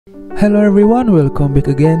Hello everyone, welcome back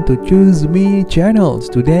again to Choose Me channels.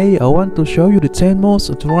 Today I want to show you the 10 most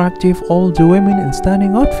attractive older women in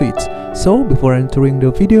stunning outfits. So before entering the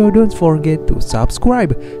video, don't forget to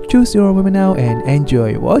subscribe, choose your women now and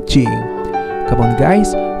enjoy watching. Come on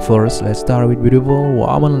guys, first let's start with beautiful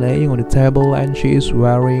woman laying on the table and she is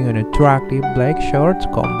wearing an attractive black shirt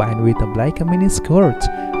combined with a black mini skirt.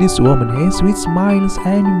 This woman has sweet smiles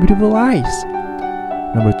and beautiful eyes.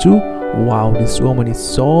 Number 2. Wow, this woman is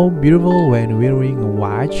so beautiful when wearing a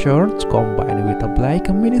white shirt combined with a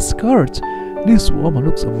black mini skirt. This woman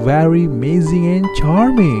looks very amazing and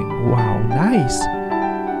charming. Wow, nice.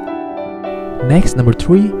 Next, number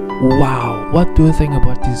 3. Wow, what do you think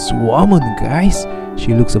about this woman, guys?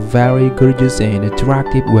 She looks very gorgeous and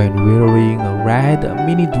attractive when wearing a red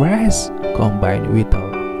mini dress combined with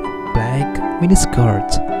a black mini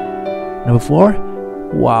skirt. Number 4.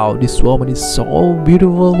 Wow, this woman is so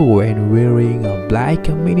beautiful when wearing a black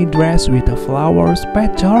mini dress with a flowers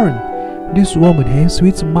pattern. This woman has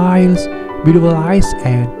sweet smiles, beautiful eyes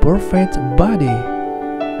and perfect body.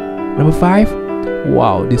 Number 5.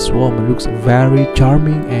 Wow, this woman looks very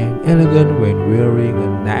charming and elegant when wearing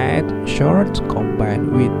a net shirt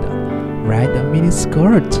combined with a red mini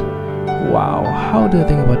skirt. Wow, how do you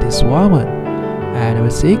think about this woman? And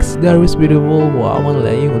number 6, there is beautiful woman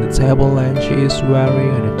laying on the table and she is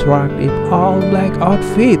wearing an attractive all black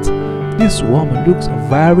outfit. This woman looks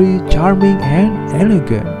very charming and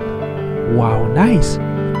elegant. Wow, nice.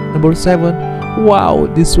 Number 7, wow,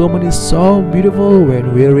 this woman is so beautiful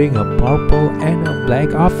when wearing a purple and a black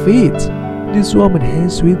outfit. This woman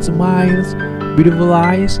has sweet smiles, beautiful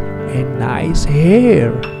eyes and nice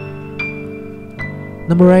hair.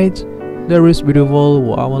 Number 8, there is beautiful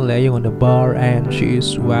woman laying on the bar and she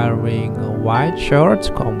is wearing a white shirt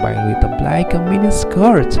combined with a black mini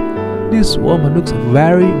skirt. This woman looks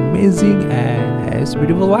very amazing and has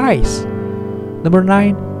beautiful eyes. Number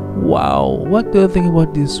 9. Wow, what do you think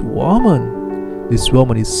about this woman? This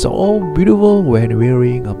woman is so beautiful when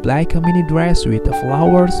wearing a black mini dress with a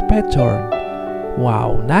flowers pattern.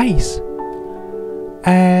 Wow, nice.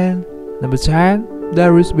 And number 10.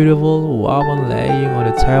 There is beautiful woman laying on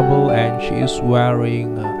the table and she is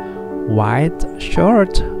wearing a white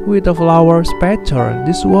shirt with a flowers pattern.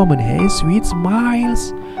 This woman has sweet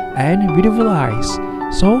smiles and beautiful eyes.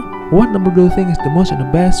 So, what number do you think is the most and the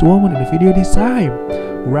best woman in the video this time?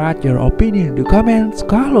 Write your opinion in the comments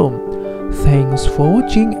column. Thanks for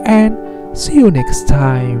watching and see you next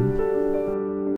time.